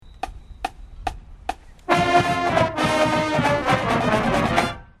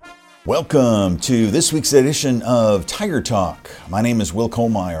Welcome to this week's edition of TigerTalk. My name is Will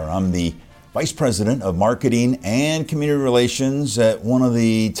Kohlmeyer. I'm the Vice President of Marketing and Community Relations at one of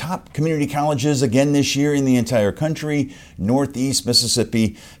the top community colleges again this year in the entire country, Northeast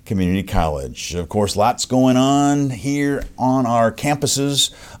Mississippi Community College. Of course, lots going on here on our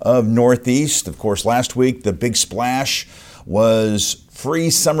campuses of Northeast. Of course, last week the big splash was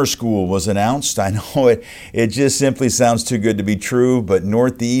free summer school was announced. I know it just simply sounds too good to be true, but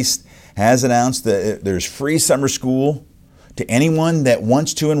Northeast has announced that there's free summer school to anyone that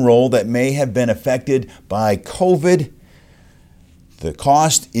wants to enroll that may have been affected by COVID. The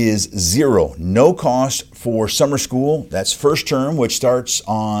cost is zero. No cost for summer school. That's first term, which starts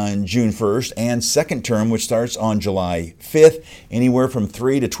on June 1st, and second term, which starts on July 5th. Anywhere from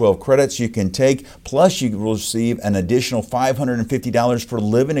 3 to 12 credits you can take. Plus, you will receive an additional $550 for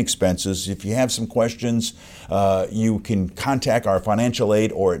living expenses. If you have some questions, you can contact our financial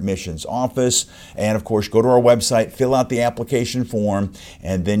aid or admissions office. And of course, go to our website, fill out the application form,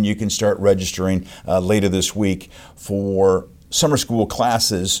 and then you can start registering later this week for summer school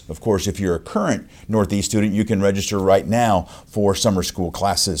classes. Of course, if you're a current Northeast student, you can register right now for summer school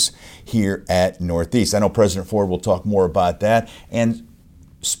classes here at Northeast. I know President Ford will talk more about that. And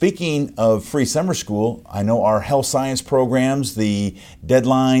speaking of free summer school, I know our health science programs, the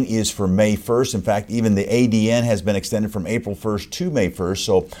deadline is for May 1st. In fact, even the ADN has been extended from April 1st to May 1st.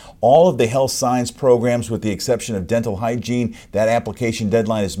 So all of the health science programs, with the exception of dental hygiene, that application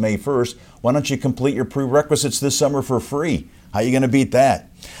deadline is May 1st. Why don't you complete your prerequisites this summer for free? How are you going to beat that?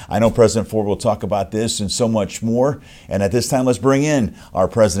 I know President Ford will talk about this and so much more. And at this time, let's bring in our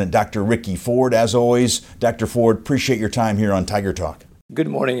president, Dr. Ricky Ford. As always, Dr. Ford, appreciate your time here on Tiger Talk. Good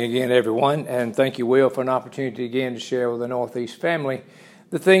morning again, everyone, and thank you, Will, for an opportunity again to share with the Northeast family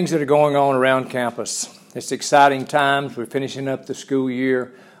the things that are going on around campus. It's exciting times. We're finishing up the school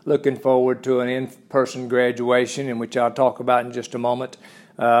year, looking forward to an in-person graduation, in which I'll talk about in just a moment.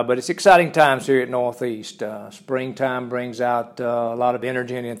 But it's exciting times here at Northeast. Springtime brings out a lot of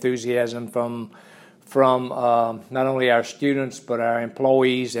energy and enthusiasm from not only our students, but our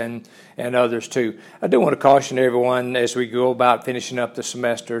employees and others too. I do want to caution everyone as we go about finishing up the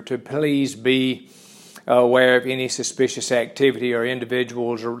semester to please be aware of any suspicious activity or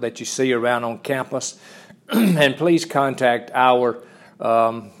individuals that you see around on campus. And please contact our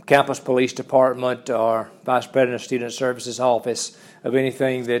campus police department or Vice President of Student Services office of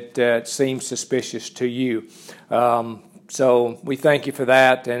anything that seems suspicious to you. So we thank you for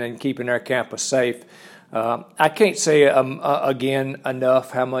that and in keeping our campus safe. I can't say again enough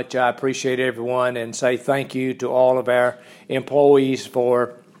how much I appreciate everyone and say thank you to all of our employees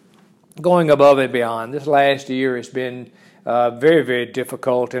for going above and beyond. This last year has been very, very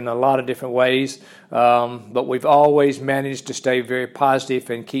difficult in a lot of different ways, but we've always managed to stay very positive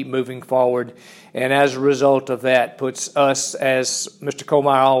and keep moving forward. And as a result of that, puts us, as Mr.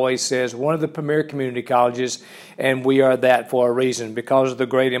 Kohlmeyer always says, one of the premier community colleges, and we are that for a reason because of the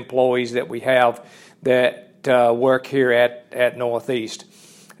great employees that we have that work here at Northeast.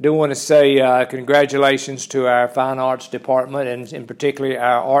 I do want to say congratulations to our Fine Arts Department and in particular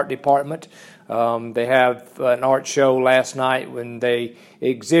our Art Department. They have an art show last night when they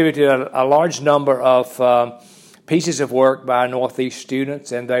exhibited a large number of pieces of work by Northeast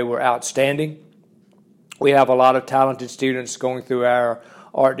students, and they were outstanding. We have a lot of talented students going through our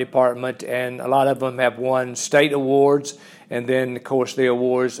art department, and a lot of them have won state awards. And then, of course, the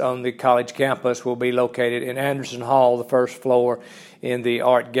awards on the college campus will be located in Anderson Hall, the first floor in the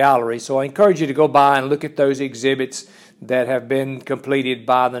art gallery. So I encourage you to go by and look at those exhibits that have been completed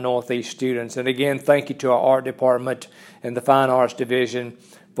by the Northeast students. And again, thank you to our art department and the Fine Arts Division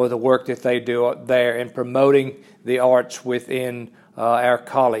for the work that they do there in promoting the arts within our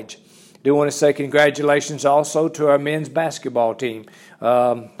college. I do want to say congratulations also to our men's basketball team.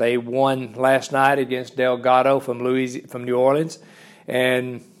 They won last night against Delgado from New Orleans,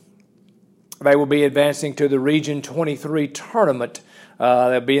 and they will be advancing to the Region 23 tournament.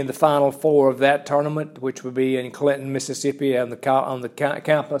 They'll be in the Final Four of that tournament, which will be in Clinton, Mississippi, on the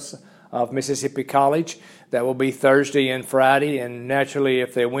campus of Mississippi College. That will be Thursday and Friday, and naturally,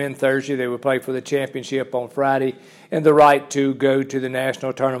 if they win Thursday, they will play for the championship on Friday and the right to go to the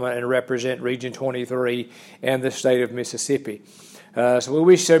national tournament and represent Region 23 and the state of Mississippi. So we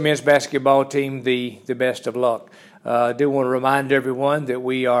wish our men's basketball team the best of luck. I do want to remind everyone that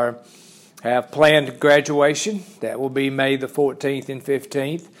we have planned graduation. That will be May the 14th and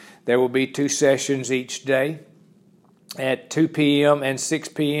 15th. There will be 2 sessions each day at 2 p.m. and 6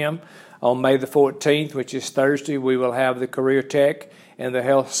 p.m. On May the 14th, which is Thursday, we will have the Career Tech and the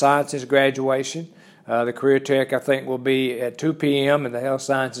Health Sciences graduation. The Career Tech, I think, will be at 2 p.m., and the Health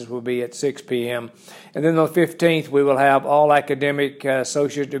Sciences will be at 6 p.m. And then on the 15th, we will have all academic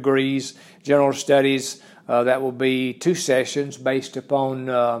associate degrees, general studies. That will be 2 sessions based upon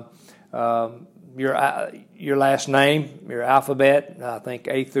your last name, your alphabet. I think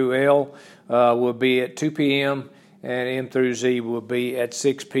A through L will be at 2 p.m., and M through Z will be at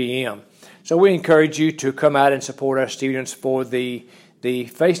 6 p.m. So we encourage you to come out and support our students for the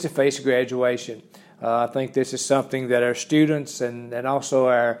face-to-face graduation. I think this is something that our students and also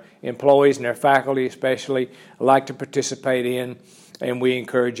our employees and our faculty especially like to participate in, and we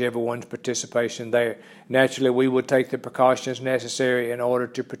encourage everyone's participation there. Naturally, we will take the precautions necessary in order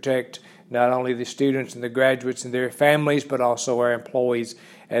to protect not only the students and the graduates and their families, but also our employees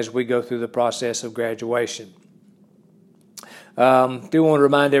as we go through the process of graduation. Do want to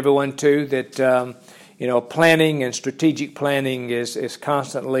remind everyone too that planning and strategic planning is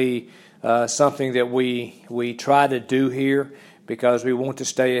constantly something that we try to do here because we want to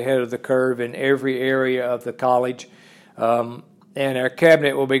stay ahead of the curve in every area of the college. And our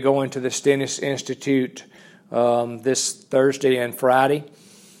cabinet will be going to the Stennis Institute this Thursday and Friday.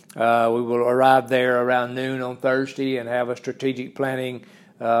 We will arrive there around noon on Thursday and have a strategic planning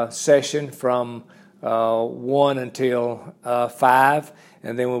session from 1 until 5,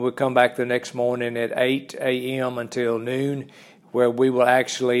 and then we will come back the next morning at 8 a.m. until noon, where we will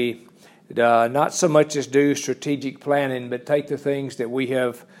actually not so much as do strategic planning, but take the things that we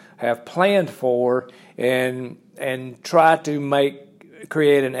have planned for and try to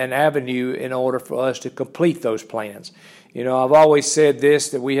create an avenue in order for us to complete those plans. I've always said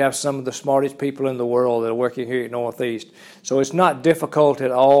this, that we have some of the smartest people in the world that are working here at Northeast. So it's not difficult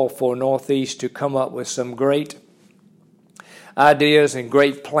at all for Northeast to come up with some great ideas and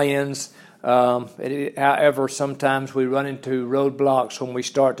great plans. However, sometimes we run into roadblocks when we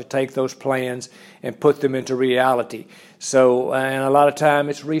start to take those plans and put them into reality. So, and a lot of time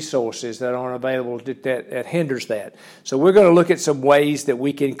it's resources that aren't available that hinders that. So we're going to look at some ways that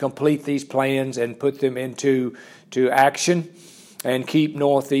we can complete these plans and put them into action and keep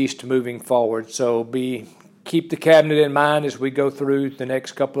Northeast moving forward. So keep the cabinet in mind as we go through the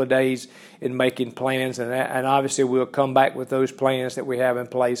next couple of days in making plans, and obviously we'll come back with those plans that we have in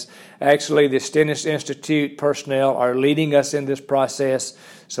place. Actually, the Stennis Institute personnel are leading us in this process,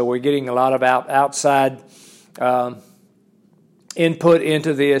 so we're getting a lot of outside input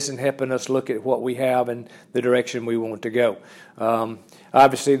into this and helping us look at what we have and the direction we want to go.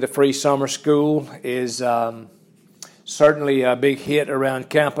 Obviously, the free summer school is certainly a big hit around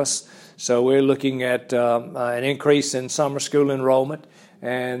campus. So we're looking at an increase in summer school enrollment,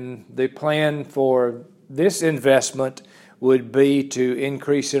 and the plan for this investment would be to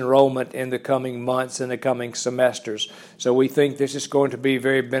increase enrollment in the coming months and the coming semesters. So we think this is going to be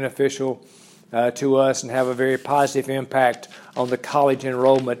very beneficial to us and have a very positive impact on the college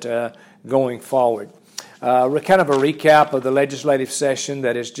enrollment going forward. Kind of a recap of the legislative session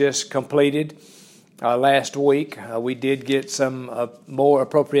that is just completed. Last week, we did get some more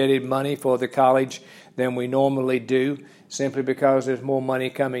appropriated money for the college than we normally do, simply because there's more money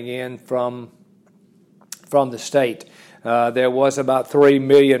coming in from the state. There was about $3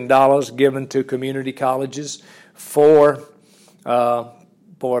 million given to community colleges for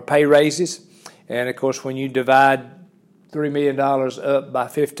pay raises, and of course, when you divide $3 million up by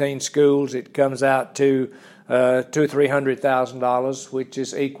 15 schools, it comes out to $200,000 or $300,000, which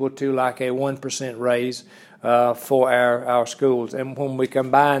is equal to like a 1% raise for our schools. And when we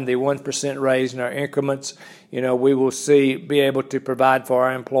combine the 1% raise in our increments, we will be able to provide for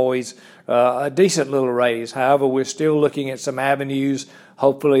our employees a decent little raise. However, we're still looking at some avenues,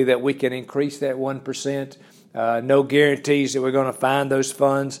 hopefully, that we can increase that 1%. No guarantees that we're going to find those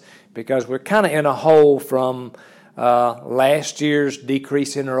funds, because we're kind of in a hole from last year's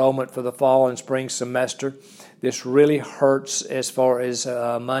decrease in enrollment for the fall and spring semester. This really hurts as far as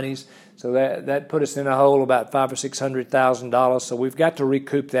monies. So that put us in a hole about $500,000 or $600,000. So we've got to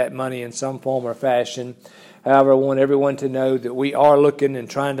recoup that money in some form or fashion. However, I want everyone to know that we are looking and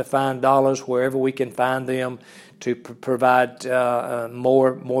trying to find dollars wherever we can find them to provide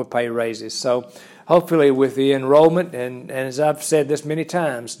more pay raises. So hopefully with the enrollment, and as I've said this many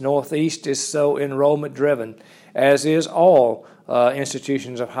times, Northeast is so enrollment driven, as is all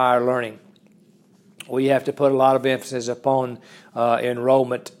institutions of higher learning. We have to put a lot of emphasis upon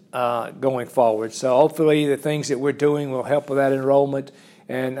enrollment going forward. So hopefully the things that we're doing will help with that enrollment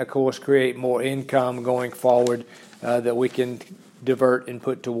and, of course, create more income going forward that we can divert and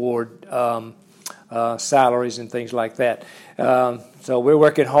put toward salaries and things like that. So we're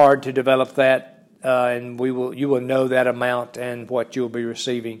working hard to develop that and you will know that amount and what you'll be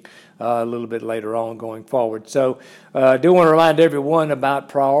receiving a little bit later on going forward. So I do want to remind everyone about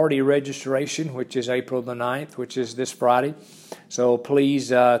priority registration, which is April the 9th, which is this Friday. So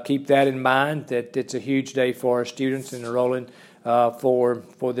please keep that in mind, that it's a huge day for our students enrolling for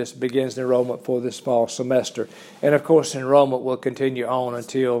this begins the enrollment for this fall semester. And of course, enrollment will continue on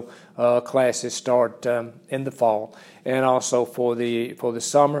until classes start in the fall. And also for the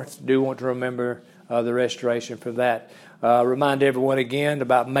summer, do want to remember the registration for that. Remind everyone again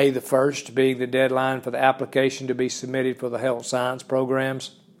about May the 1st being the deadline for the application to be submitted for the health science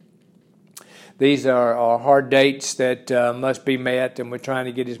programs. These are hard dates that must be met, and we're trying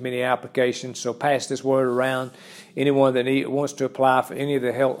to get as many applications. So pass this word around. Anyone that wants to apply for any of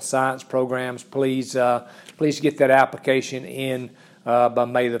the health science programs, please get that application in by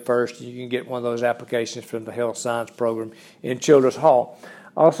May the 1st. You can get one of those applications from the health science program in Children's Hall.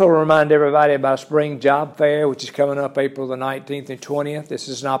 Also remind everybody about Spring Job Fair, which is coming up April the 19th and 20th. This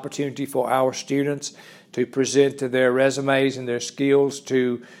is an opportunity for our students to present to their resumes and their skills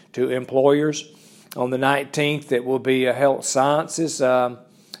to employers. On the 19th, it will be a health sciences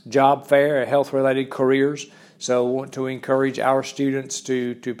job fair, health-related careers. So I want to encourage our students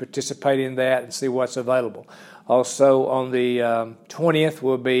to participate in that and see what's available. Also on the 20th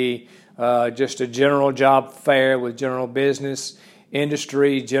will be just a general job fair with general business,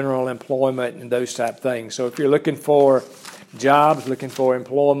 industry, general employment, and those type things. So if you're looking for jobs, looking for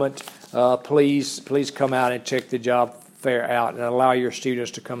employment, please come out and check the job fair out and allow your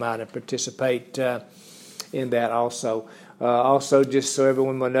students to come out and participate in that also. Also, just so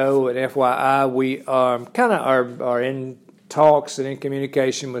everyone will know, at FYI, we are in talks and in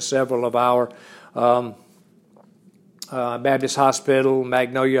communication with several of our Baptist Hospital,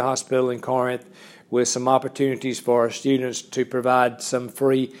 Magnolia Hospital in Corinth, with some opportunities for our students to provide some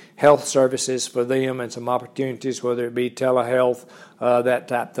free health services for them and some opportunities, whether it be telehealth, that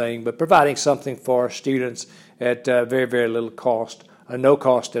type thing, but providing something for our students at very, very little cost, no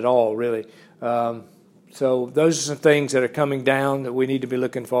cost at all, really. So those are some things that are coming down that we need to be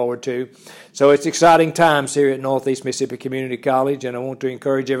looking forward to. So it's exciting times here at Northeast Mississippi Community College, and I want to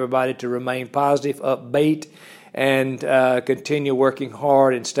encourage everybody to remain positive, upbeat, and continue working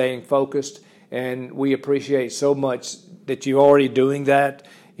hard and staying focused. And we appreciate so much that you're already doing that,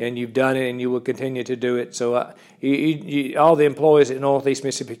 and you've done it, and you will continue to do it. So all the employees at Northeast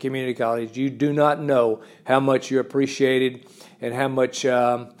Mississippi Community College, you do not know how much you're appreciated and how much we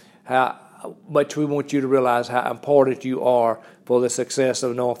want you to realize how important you are for the success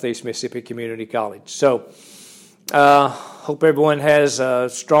of Northeast Mississippi Community College. So hope everyone has a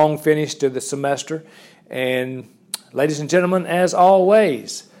strong finish to the semester. And ladies and gentlemen, as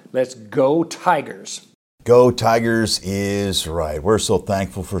always, let's go Tigers. Go Tigers is right. We're so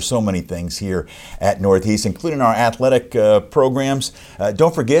thankful for so many things here at Northeast, including our athletic programs.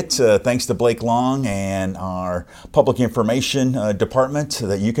 Don't forget, thanks to Blake Long and our public information department,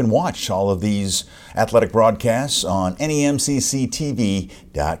 that you can watch all of these athletic broadcasts on nemcctv.com.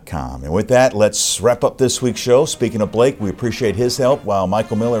 And with that, let's wrap up this week's show. Speaking of Blake, we appreciate his help while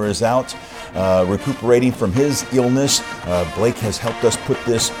Michael Miller is out recuperating from his illness. Blake has helped us put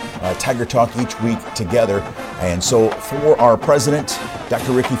this Tiger Talk each week together. And so for our president,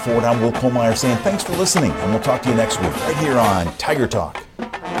 Dr. Ricky Ford, I'm Will Kohlmeyer saying thanks for listening, and we'll talk to you next week right here on Tiger Talk.